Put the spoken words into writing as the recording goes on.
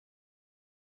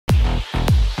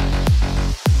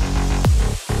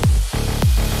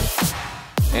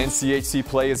NCHC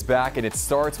play is back, and it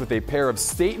starts with a pair of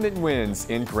statement wins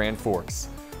in Grand Forks.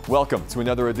 Welcome to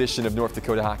another edition of North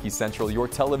Dakota Hockey Central, your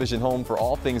television home for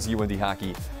all things UND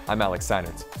hockey. I'm Alex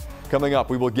Heinert. Coming up,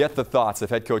 we will get the thoughts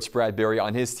of head coach Brad Berry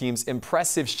on his team's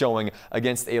impressive showing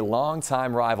against a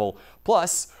longtime rival.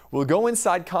 Plus, we'll go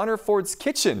inside Connor Ford's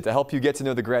kitchen to help you get to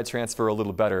know the grad transfer a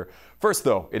little better. First,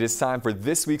 though, it is time for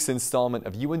this week's installment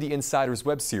of UND Insider's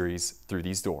web series, Through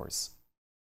These Doors.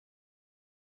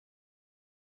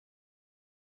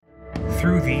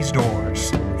 Through These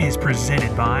Doors is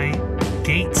presented by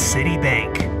Gate City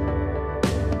Bank.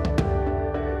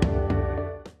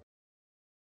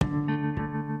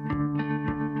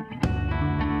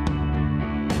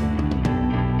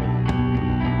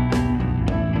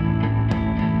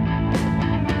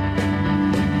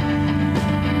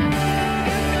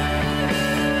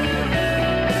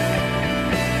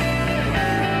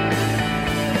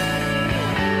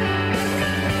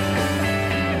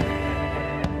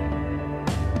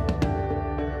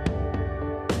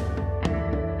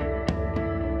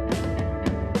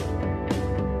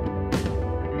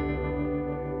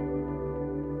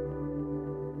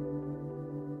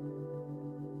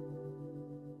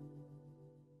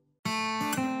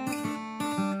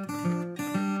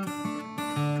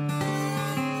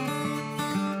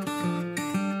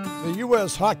 The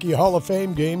U.S. Hockey Hall of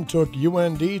Fame game took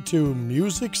UND to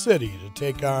Music City to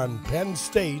take on Penn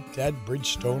State at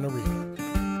Bridgestone Arena.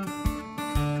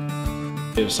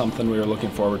 It was something we were looking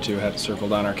forward to, had it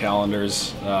circled on our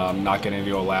calendars. Not getting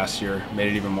to go last year made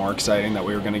it even more exciting that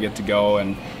we were going to get to go,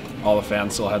 and all the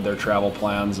fans still had their travel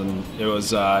plans, and it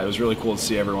was really cool to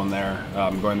see everyone there.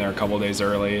 Going there a couple of days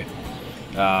early,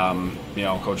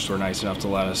 coaches were nice enough to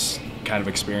let us kind of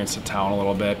experience the town a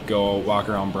little bit, go walk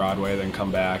around Broadway, then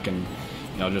come back and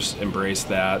just embrace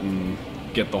that and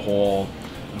get the whole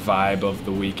vibe of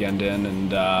the weekend in,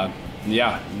 and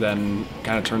then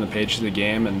kind of turn the page to the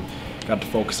game and got to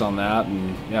focus on that,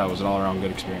 and it was an all-around good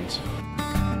experience.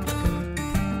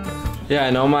 Yeah,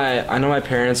 I know my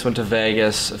parents went to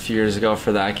Vegas a few years ago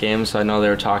for that game, so I know they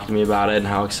were talking to me about it and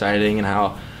how exciting and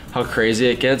how crazy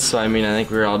it gets. So I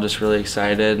think we were all just really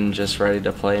excited and just ready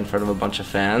to play in front of a bunch of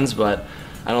fans, but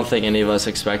I don't think any of us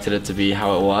expected it to be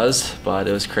how it was, but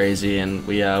it was crazy, and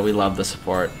we loved the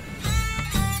support.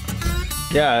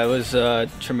 Yeah, it was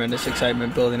tremendous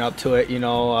excitement building up to it.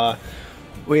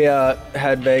 We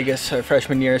had Vegas our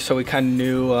freshman year, so we kind of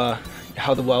knew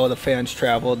how well the fans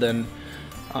traveled and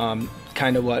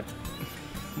kind of what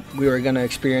we were going to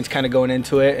experience kind of going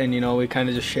into it, and we kind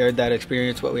of just shared that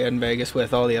experience, what we had in Vegas,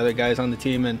 with all the other guys on the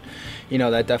team, and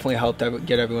that definitely helped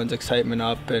get everyone's excitement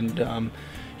up. And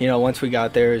once we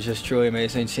got there, it was just truly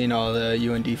amazing seeing all the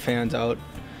UND fans out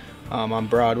on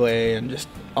Broadway and just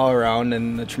all around,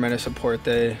 and the tremendous support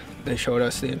they showed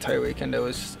us the entire weekend. It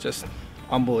was just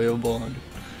unbelievable and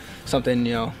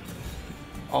something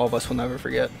all of us will never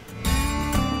forget.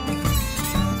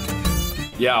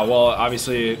 Yeah, well,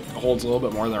 obviously it holds a little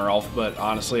bit more than a Ralph, but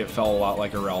honestly it felt a lot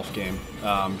like a Ralph game,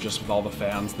 just with all the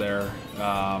fans there.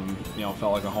 It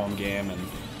felt like a home game, and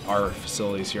our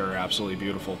facilities here are absolutely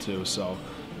beautiful too, so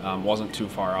wasn't too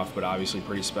far off, but obviously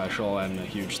pretty special, and a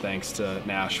huge thanks to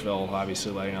Nashville,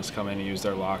 obviously letting us come in and use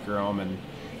their locker room and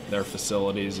their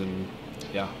facilities, and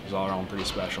yeah, it was all around pretty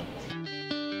special.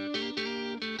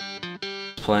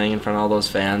 Playing in front of all those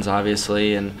fans,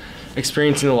 obviously, and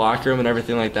experiencing the locker room and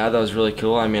everything like that was really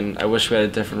cool. I wish we had a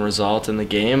different result in the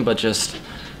game, but just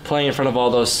playing in front of all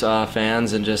those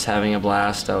fans and just having a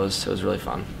blast, it was really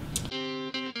fun.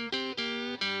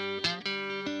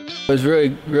 It was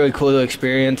really, really cool to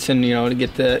experience, and to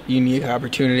get the unique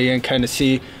opportunity and kind of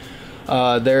see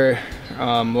their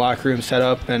locker room set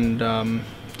up, and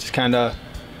just kind of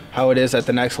how it is at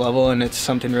the next level, and it's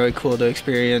something really cool to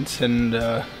experience and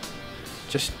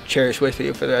just cherish with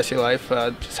you for the rest of your life,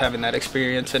 just having that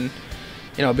experience, and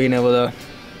being able to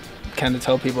kind of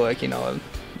tell people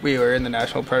we were in the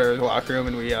National Predators locker room,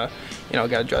 and we got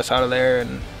to dress out of there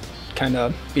and kind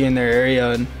of be in their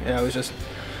area, and it was just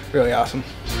really awesome.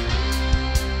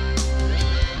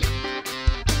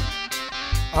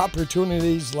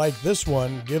 Opportunities like this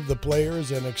one give the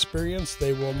players an experience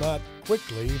they will not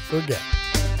quickly forget.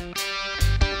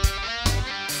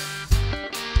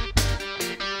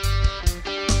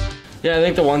 Yeah, I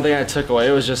think the one thing I took away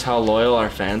was just how loyal our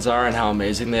fans are and how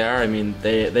amazing they are.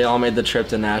 They all made the trip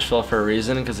to Nashville for a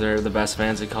reason, because they're the best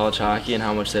fans in college hockey and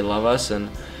how much they love us, and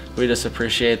we just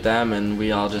appreciate them, and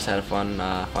we all just had a fun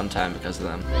time because of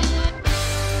them.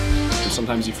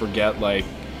 Sometimes you forget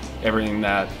everything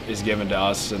that is given to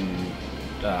us, and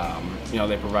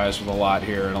they provide us with a lot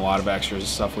here and a lot of extras,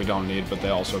 stuff we don't need, but they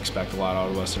also expect a lot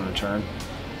out of us in return.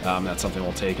 that's something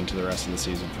we'll take into the rest of the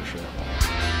season for sure.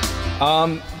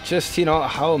 Just,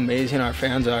 how amazing our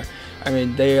fans are. I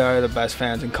mean, they are the best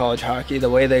fans in college hockey. The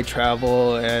way they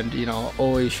travel and,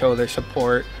 always show their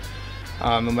support,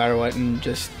 no matter what, and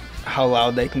just how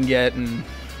loud they can get, and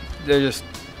they're just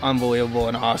unbelievable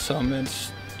and awesome.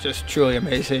 It's just truly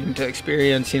amazing to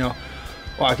experience,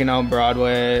 walking down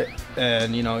Broadway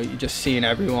and, you just seeing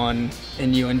everyone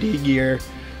in UND gear,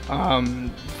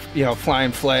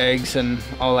 flying flags and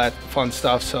all that fun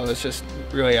stuff. So it's just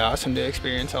really awesome to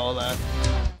experience all that.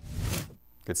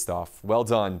 Good stuff. Well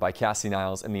done by Cassie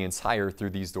Niles and the entire Through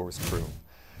These Doors crew.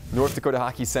 North Dakota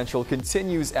Hockey Central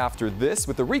continues after this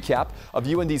with a recap of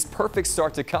UND's perfect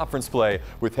start to conference play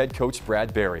with head coach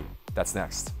Brad Berry. That's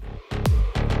next.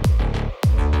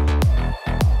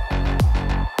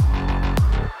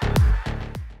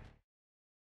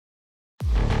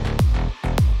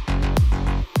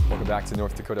 Back to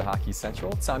North Dakota Hockey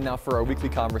Central. Time now for our weekly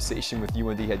conversation with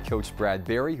UND head coach Brad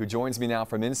Berry, who joins me now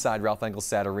from inside Ralph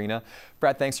Engelstad Arena.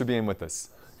 Brad, thanks for being with us.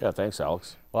 Yeah, thanks,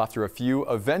 Alex. Well, after a few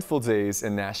eventful days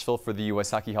in Nashville for the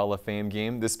U.S. Hockey Hall of Fame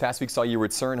game, this past week saw you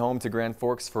return home to Grand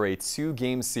Forks for a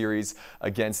 2-game series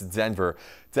against Denver.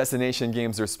 Destination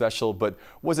games are special, but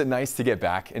was it nice to get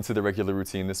back into the regular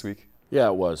routine this week? Yeah,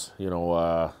 it was. We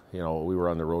were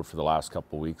on the road for the last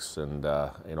couple of weeks, and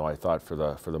I thought for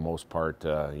the most part,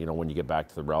 when you get back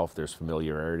to the Ralph, there's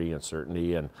familiarity and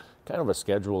certainty, and kind of a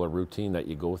schedule, a routine that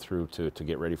you go through to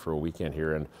get ready for a weekend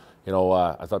here. And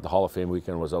I thought the Hall of Fame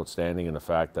weekend was outstanding in the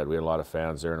fact that we had a lot of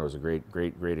fans there, and it was a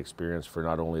great experience for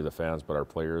not only the fans but our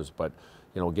players. But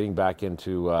getting back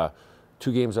into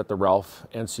 2 games at the Ralph,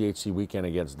 NCHC weekend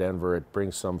against Denver, it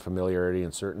brings some familiarity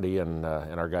and certainty, and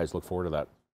our guys look forward to that.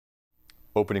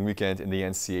 Opening weekend in the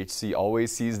NCHC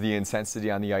always sees the intensity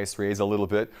on the ice raise a little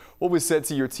bit. What was said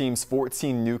to your team's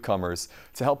 14 newcomers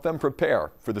to help them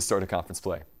prepare for the start of conference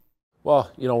play?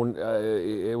 Well,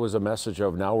 it was a message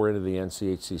of now we're into the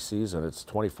NCHC season. It's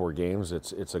 24 games.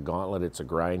 It's a gauntlet. It's a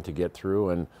grind to get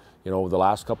through. And the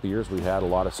last couple of years we had a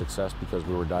lot of success because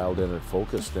we were dialed in and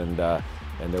focused, and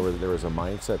there was a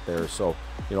mindset there. So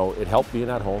it helped being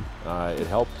at home. It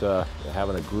helped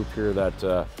having a group here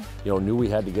that knew we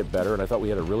had to get better. And I thought we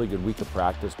had a really good week of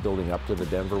practice building up to the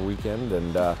Denver weekend,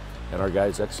 and our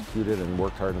guys executed and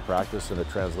worked hard in practice, and it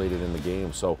translated in the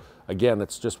game. So again,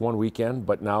 it's just one weekend,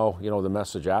 but now the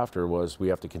message after was we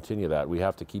have to continue that. We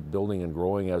have to keep building and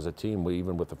growing as a team,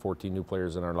 even with the 14 new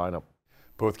players in our lineup.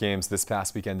 Both games this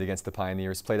past weekend against the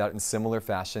Pioneers played out in similar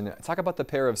fashion. Talk about the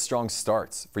pair of strong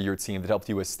starts for your team that helped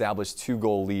you establish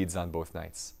 2-goal leads on both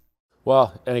nights.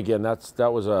 Well, and again,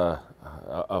 that was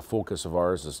a focus of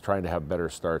ours, is trying to have better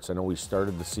starts. I know we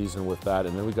started the season with that,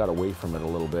 and then we got away from it a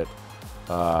little bit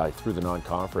through the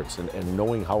non-conference. And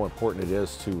knowing how important it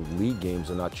is to lead games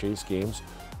and not chase games,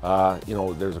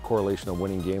 there's a correlation of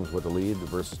winning games with a lead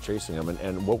versus chasing them.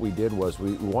 And what we did was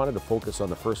we wanted to focus on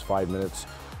the first 5 minutes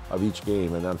of each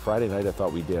game. And on Friday night, I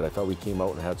thought we did. I thought we came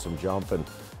out and had some jump, and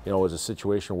it was a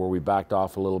situation where we backed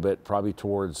off a little bit, probably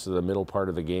towards the middle part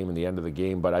of the game and the end of the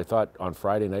game. But I thought on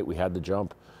Friday night we had the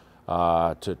jump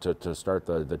to start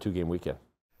the 2-game weekend.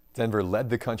 Denver led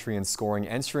the country in scoring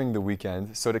entering the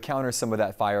weekend. So to counter some of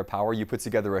that firepower, you put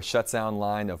together a shutdown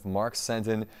line of Mark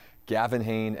Sendin, Gavin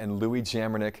Hain, and Louis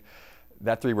Jamernick.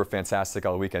 That 3 were fantastic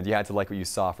all weekend. You had to like what you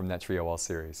saw from that trio all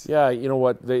series. Yeah, you know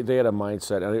what? They had a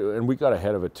mindset, and we got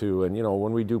ahead of it too. And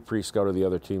when we do pre-scout of the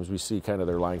other teams, we see kind of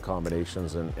their line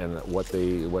combinations and what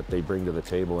they bring to the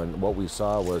table. And what we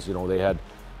saw was, they had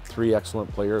 3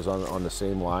 excellent players on the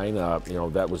same line.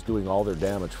 That was doing all their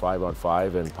damage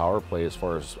 5-on-5 and power play as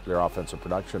far as their offensive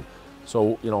production.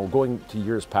 So, going to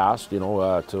years past, to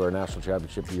our national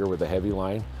championship year with the heavy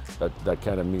line, that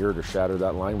kind of mirrored or shattered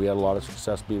that line. We had a lot of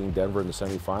success beating Denver in the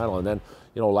semifinal. And then,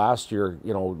 last year,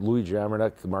 Louis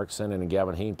Jamernick, Mark Sendin, and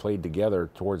Gavin Hain played together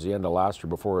towards the end of last year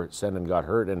before Sendin got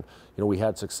hurt. And, we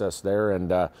had success there. And,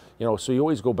 so you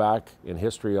always go back in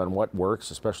history on what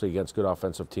works, especially against good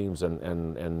offensive teams.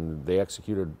 And they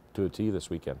executed to a T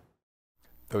this weekend.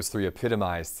 Those 3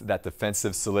 epitomized that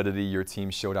defensive solidity your team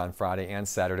showed on Friday and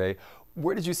Saturday.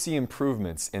 Where did you see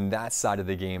improvements in that side of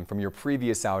the game from your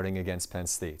previous outing against Penn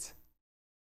State?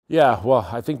 Yeah, well,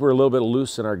 I think we're a little bit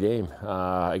loose in our game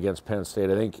against Penn State.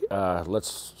 I think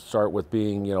let's start with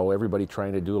being, everybody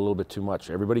trying to do a little bit too much.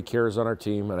 Everybody cares on our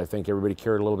team, and I think everybody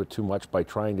cared a little bit too much by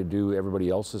trying to do everybody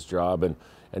else's job. And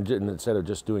instead of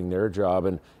just doing their job.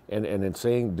 And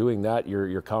in doing that,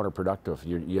 you're counterproductive.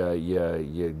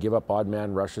 You give up odd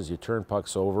man rushes, you turn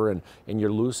pucks over, and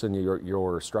you're loosen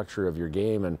your structure of your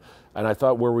game. And I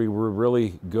thought where we were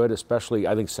really good, especially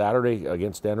I think Saturday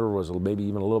against Denver was maybe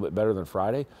even a little bit better than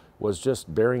Friday, was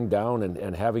just bearing down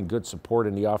and having good support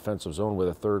in the offensive zone with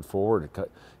a third forward,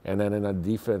 and then in a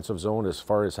defensive zone as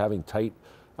far as having tight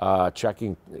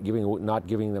checking, not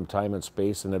giving them time and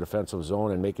space in the defensive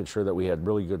zone, and making sure that we had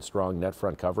really good, strong net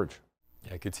front coverage.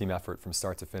 Yeah, good team effort from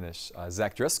start to finish.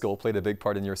 Zach Driscoll played a big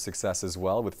part in your success as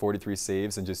well, with 43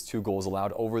 saves and just 2 goals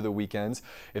allowed over the weekend.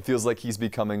 It feels like he's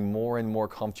becoming more and more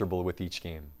comfortable with each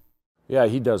game. Yeah,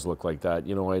 he does look like that.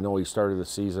 You know, I know he started the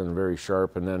season very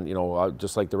sharp, and then, you know,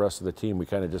 just like the rest of the team, we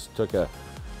kind of just took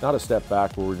not a step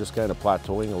back, but we're just kind of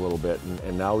plateauing a little bit,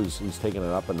 and now he's taking it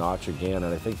up a notch again,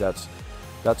 and I think that's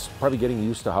probably getting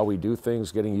used to how we do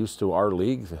things, getting used to our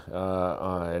league,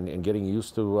 and getting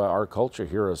used to our culture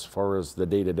here as far as the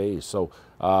day-to-day. So,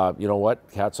 you know what?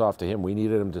 Hats off to him. We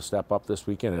needed him to step up this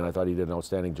weekend, and I thought he did an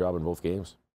outstanding job in both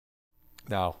games.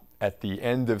 Now, at the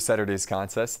end of Saturday's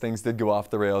contest, things did go off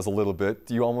the rails a little bit.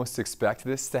 Do you almost expect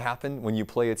this to happen when you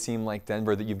play a team like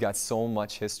Denver that you've got so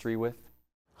much history with?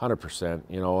 100%.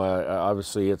 You know,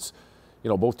 obviously it's, you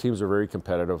know, both teams are very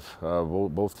competitive.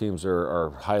 Both teams are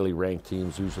highly ranked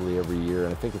teams usually every year,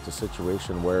 and I think it's a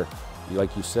situation where,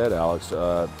 like you said, Alex,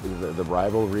 the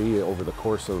rivalry over the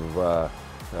course of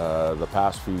the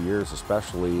past few years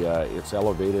especially, it's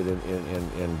elevated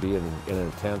in being in an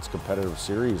intense competitive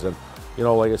series. And, you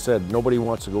know, like I said, nobody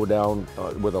wants to go down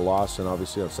with a loss, and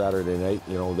obviously on Saturday night,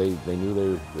 you know, they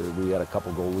knew we had a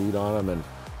couple goal lead on them, and,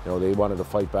 you know, they wanted to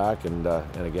fight back, and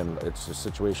again, it's a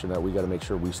situation that we got to make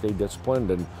sure we stay disciplined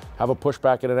and have a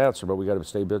pushback and an answer, but we got to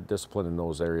stay disciplined in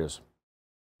those areas.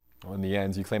 Well, in the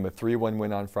end, you claim a 3-1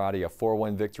 win on Friday, a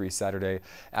 4-1 victory Saturday.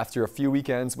 After a few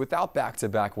weekends without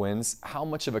back-to-back wins, how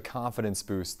much of a confidence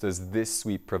boost does this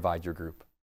sweep provide your group?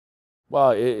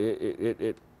 Well,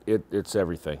 it's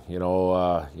everything. You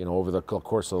know, over the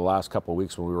course of the last couple of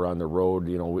weeks when we were on the road,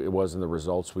 you know, it wasn't the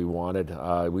results we wanted.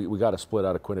 We got a split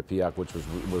out of Quinnipiac, which was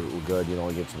good, you know,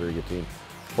 against a very good team.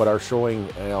 But our showing,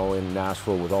 you know, in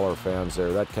Nashville with all our fans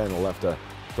there, that kind of left a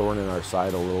thorn in our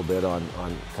side a little bit on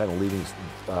kind of leaving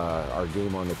our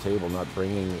game on the table, not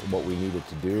bringing what we needed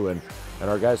to do. And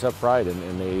our guys have pride,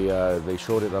 and they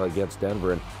showed it against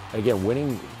Denver. And again,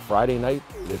 winning Friday night,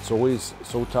 it's always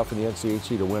so tough in the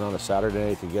NCHC to win on a Saturday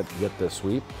night to get the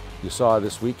sweep. You saw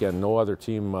this weekend, no other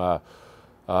team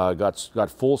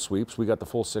got full sweeps. We got the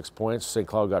full 6 points. St.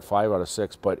 Cloud got 5 out of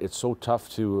 6, but it's so tough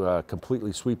to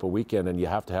completely sweep a weekend, and you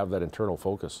have to have that internal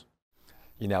focus.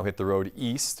 You now hit the road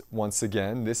east once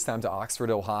again, this time to Oxford,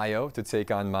 Ohio, to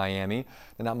take on Miami.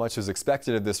 And not much was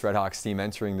expected of this Redhawks team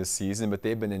entering this season, but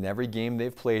they've been in every game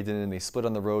they've played in, and they split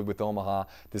on the road with Omaha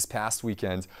this past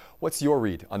weekend. What's your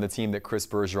read on the team that Chris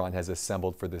Bergeron has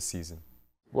assembled for this season?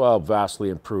 Well, vastly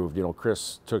improved. You know,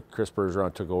 Chris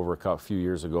Bergeron took over a few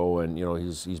years ago, and, you know,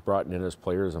 he's brought in his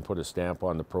players and put a stamp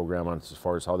on the program as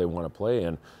far as how they want to play,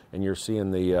 and you're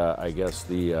seeing the I guess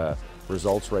the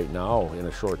results right now in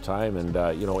a short time. And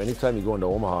you know, anytime you go into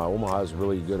Omaha is a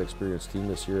really good, experienced team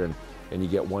this year, and you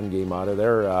get one game out of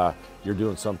there, you're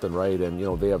doing something right. And, you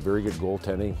know, they have very good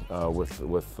goaltending with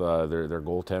their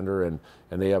goaltender,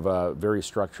 and they have a very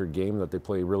structured game that they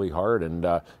play really hard, and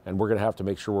we're going to have to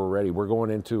make sure we're ready. We're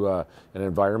going into an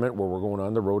environment where we're going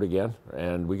on the road again,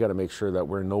 and we got to make sure that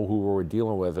we know who we're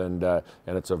dealing with, and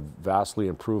it's a vastly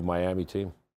improved Miami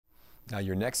team. Now,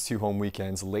 your next 2 home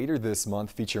weekends later this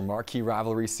month feature marquee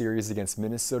rivalry series against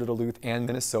Minnesota Duluth and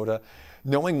Minnesota.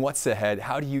 Knowing what's ahead,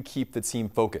 how do you keep the team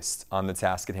focused on the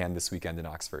task at hand this weekend in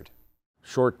Oxford?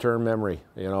 Short-term memory,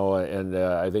 you know, and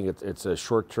I think it's a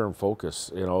short-term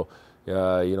focus. You know,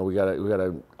 we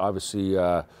gotta obviously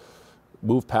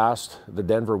move past the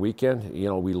Denver weekend. You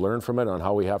know, we learned from it on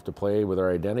how we have to play with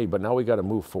our identity, but now we got to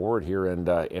move forward here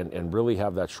and really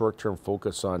have that short-term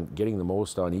focus on getting the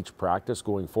most on each practice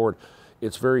going forward.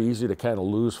 It's very easy to kind of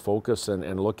lose focus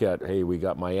and look at, hey, we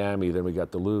got Miami, then we got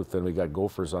Duluth, then we got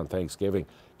Gophers on Thanksgiving.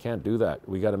 Can't do that.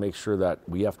 We got to make sure that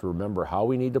we have to remember how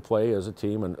we need to play as a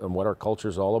team and what our culture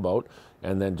is all about,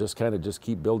 and then just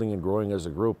keep building and growing as a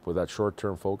group with that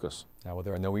short-term focus. Now, well,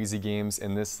 there are no easy games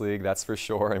in this league, that's for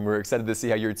sure, and we're excited to see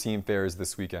how your team fares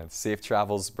this weekend. Safe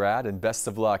travels, Brad, and best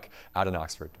of luck out in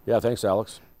Oxford. Yeah, thanks,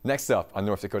 Alex. Next up on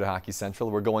North Dakota Hockey Central,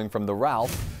 we're going from the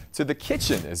Ralph to the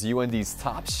kitchen as UND's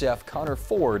top chef Connor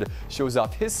Ford shows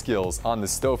off his skills on the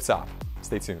stovetop.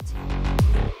 Stay tuned.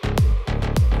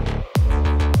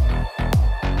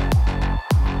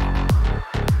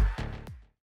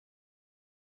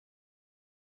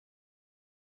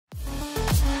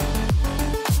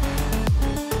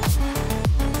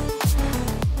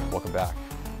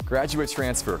 Graduate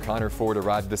transfer Connor Ford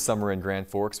arrived this summer in Grand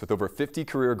Forks with over 50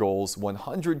 career goals,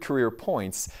 100 career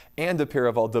points, and a pair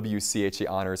of all WCHA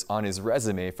honors on his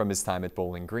resume from his time at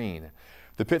Bowling Green.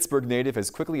 The Pittsburgh native has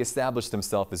quickly established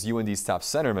himself as UND's top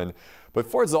centerman, but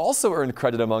Ford's also earned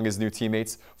credit among his new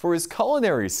teammates for his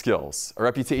culinary skills, a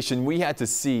reputation we had to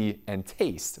see and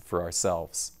taste for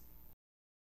ourselves.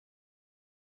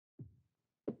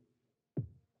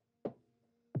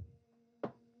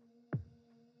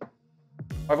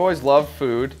 I've always loved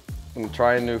food and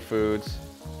trying new foods,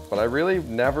 but I really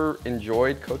never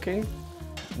enjoyed cooking.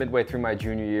 Midway through my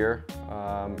junior year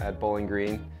at Bowling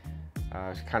Green,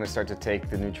 I kind of start to take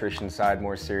the nutrition side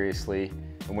more seriously.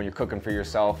 And when you're cooking for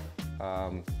yourself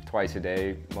twice a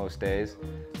day, most days,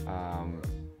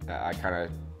 I kind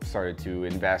of started to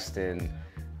invest in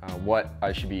what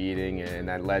I should be eating, and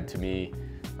that led to me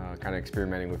kind of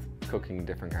experimenting with cooking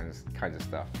different kinds of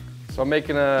stuff. So I'm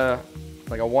making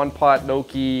like a one-pot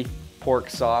gnocchi pork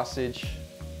sausage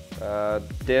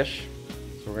dish.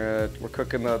 So we're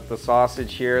cooking the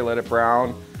sausage here, let it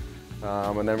brown,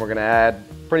 and then we're gonna add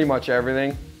pretty much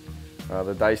everything.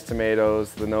 The diced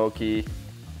tomatoes, the gnocchi,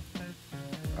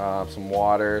 some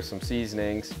water, some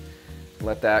seasonings.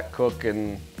 Let that cook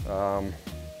and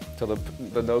till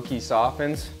the gnocchi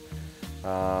softens.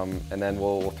 And then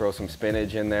we'll throw some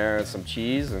spinach in there and some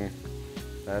cheese, and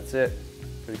that's it.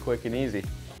 Pretty quick and easy.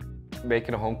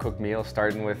 Making a home-cooked meal,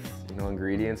 starting with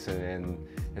ingredients, and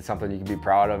it's something you can be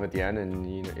proud of at the end,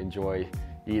 and enjoy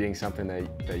eating something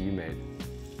that you made.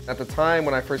 At the time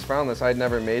when I first found this, I'd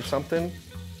never made something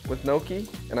with gnocchi,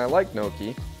 and I like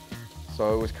gnocchi,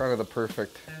 so it was kind of the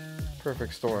perfect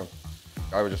storm.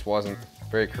 I just wasn't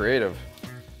very creative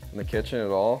in the kitchen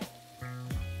at all.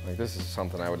 Like, this is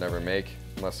something I would never make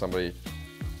unless somebody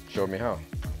showed me how.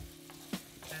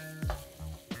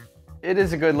 It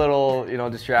is a good little,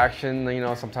 distraction.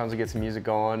 Sometimes we get some music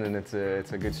going, and it's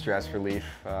a good stress relief.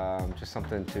 Just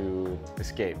something to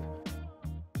escape.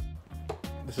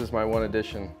 This is my one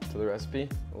addition to the recipe,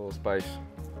 a little spice.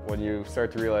 When you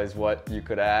start to realize what you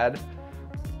could add,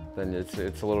 then it's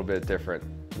a little bit different,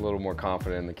 a little more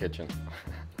confident in the kitchen.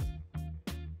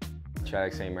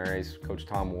 Alex St. Mary's, Coach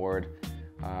Tom Ward,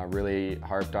 really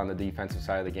harped on the defensive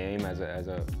side of the game as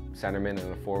a centerman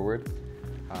and a forward.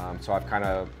 So I've kind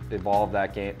of evolved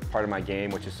that part of my game,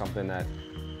 which is something that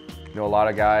a lot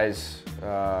of guys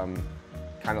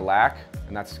kind of lack,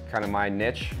 and that's kind of my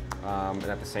niche. And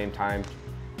at the same time,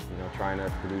 trying to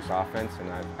produce offense,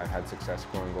 and I've had success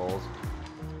scoring goals.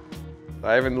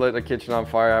 I haven't lit a kitchen on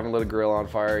fire. I haven't lit a grill on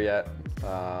fire yet.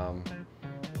 I've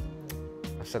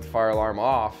set the fire alarm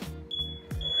off.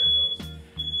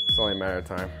 It's only a matter of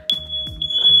time.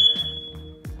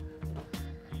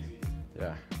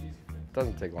 Yeah.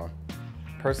 Doesn't take long.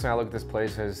 Personally, I look at this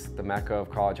place as the mecca of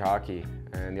college hockey,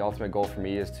 and the ultimate goal for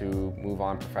me is to move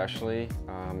on professionally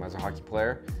as a hockey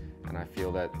player. And I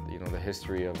feel that the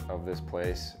history of this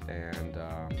place and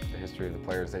the history of the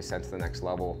players they sent to the next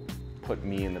level put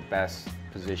me in the best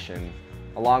position,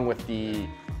 along with the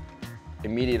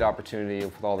immediate opportunity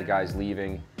with all the guys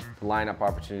leaving, the lineup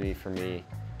opportunity for me.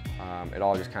 It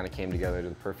all just kind of came together to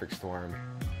the perfect storm.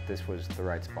 This was the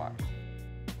right spot.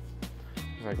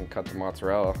 If I can cut the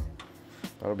mozzarella,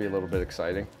 that'll be a little bit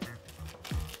exciting.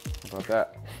 How about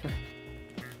that?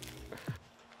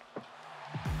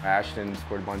 Ashton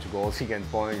scored a bunch of goals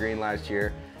against Bowling Green last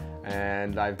year,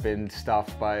 and I've been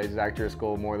stuffed by Zach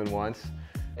Driscoll more than once.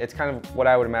 It's kind of what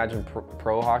I would imagine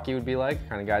pro hockey would be like,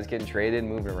 kind of guys getting traded,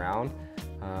 moving around.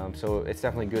 So it's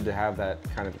definitely good to have that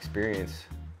kind of experience,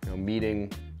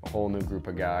 meeting a whole new group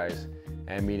of guys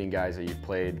and meeting guys that you've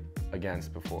played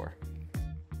against before.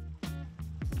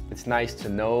 It's nice to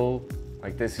know,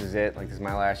 like, this is it, like, this is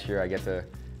my last year. I get to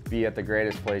be at the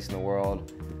greatest place in the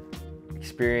world,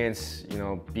 experience,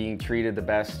 being treated the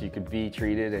best you could be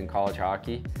treated in college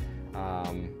hockey.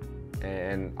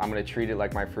 And I'm gonna treat it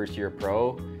like my first year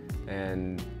pro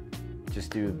and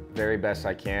just do the very best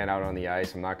I can out on the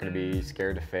ice. I'm not gonna be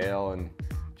scared to fail and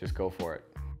just go for it.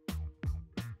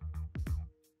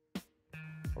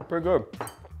 We're pretty good.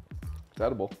 It's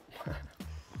edible.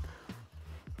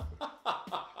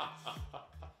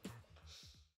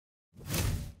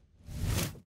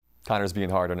 Connor's being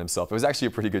hard on himself. It was actually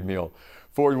a pretty good meal.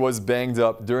 Ford was banged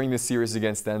up during the series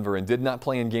against Denver and did not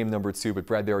play in game number 2, but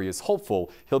Bradbury is hopeful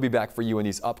he'll be back for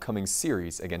UND's upcoming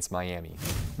series against Miami.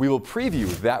 We will preview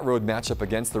that road matchup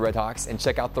against the Redhawks and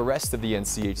check out the rest of the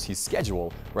NCHC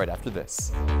schedule right after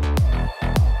this.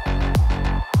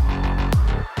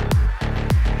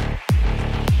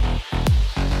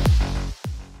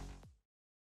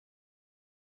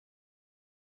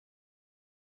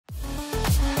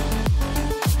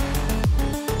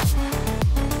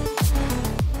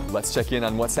 let's check in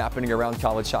on what's happening around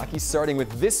college hockey, starting with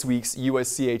this week's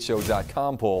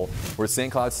USCHO.com poll, where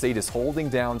St. Cloud State is holding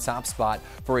down top spot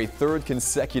for a third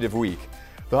consecutive week.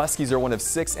 The Huskies are one of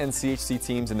 6 NCHC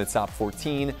teams in the top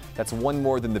 14. That's one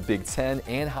more than the Big Ten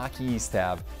and Hockey East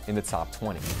have in the top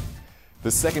 20.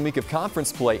 The second week of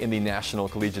conference play in the National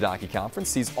Collegiate Hockey Conference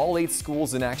sees all 8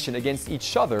 schools in action against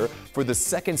each other for the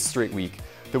second straight week,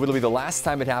 though it'll be the last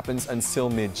time it happens until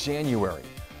mid-January.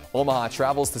 Omaha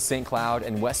travels to St. Cloud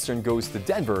and Western goes to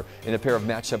Denver in a pair of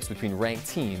matchups between ranked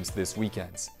teams this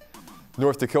weekend.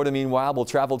 North Dakota, meanwhile, will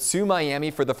travel to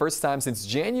Miami for the first time since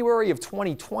January of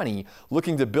 2020,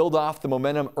 looking to build off the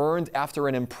momentum earned after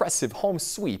an impressive home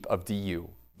sweep of DU.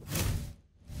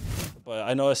 But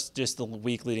I noticed just the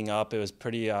week leading up, it was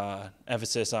pretty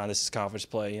emphasis on this is conference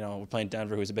play. You know, we're playing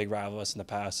Denver, who's a big rival of us in the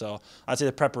past. So I'd say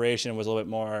the preparation was a little bit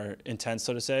more intense,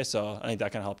 so to say. So I think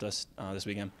that kind of helped us this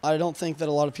weekend. I don't think that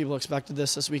a lot of people expected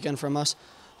this weekend from us.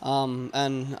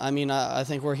 And I mean, I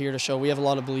think we're here to show we have a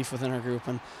lot of belief within our group,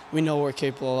 and we know what we're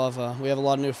capable of. We have a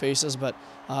lot of new faces, but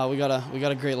we got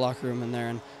a great locker room in there,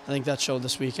 and I think that showed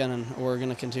this weekend, and we're going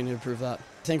to continue to prove that.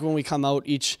 I think when we come out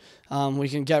we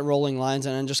can get rolling lines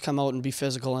and then just come out and be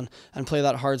physical and play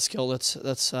that hard skill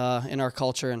that's in our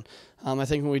culture. And I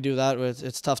think when we do that,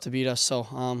 it's tough to beat us. So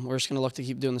we're just going to look to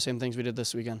keep doing the same things we did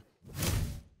this weekend.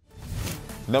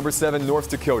 Number 7, North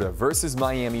Dakota versus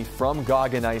Miami from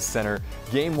Goggin Ice Center.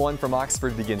 Game 1 from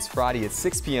Oxford begins Friday at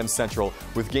 6 p.m. Central,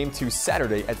 with Game 2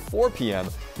 Saturday at 4 p.m.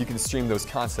 You can stream those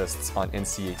contests on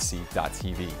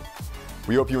NCHC.tv.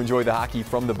 We hope you enjoy the hockey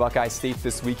from the Buckeye State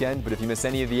this weekend, but if you miss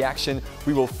any of the action,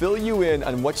 we will fill you in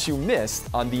on what you missed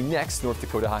on the next North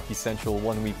Dakota Hockey Central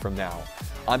 1 week from now.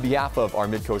 On behalf of our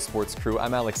Midco Sports crew,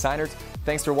 I'm Alex Heinert.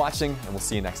 Thanks for watching, and we'll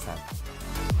see you next time.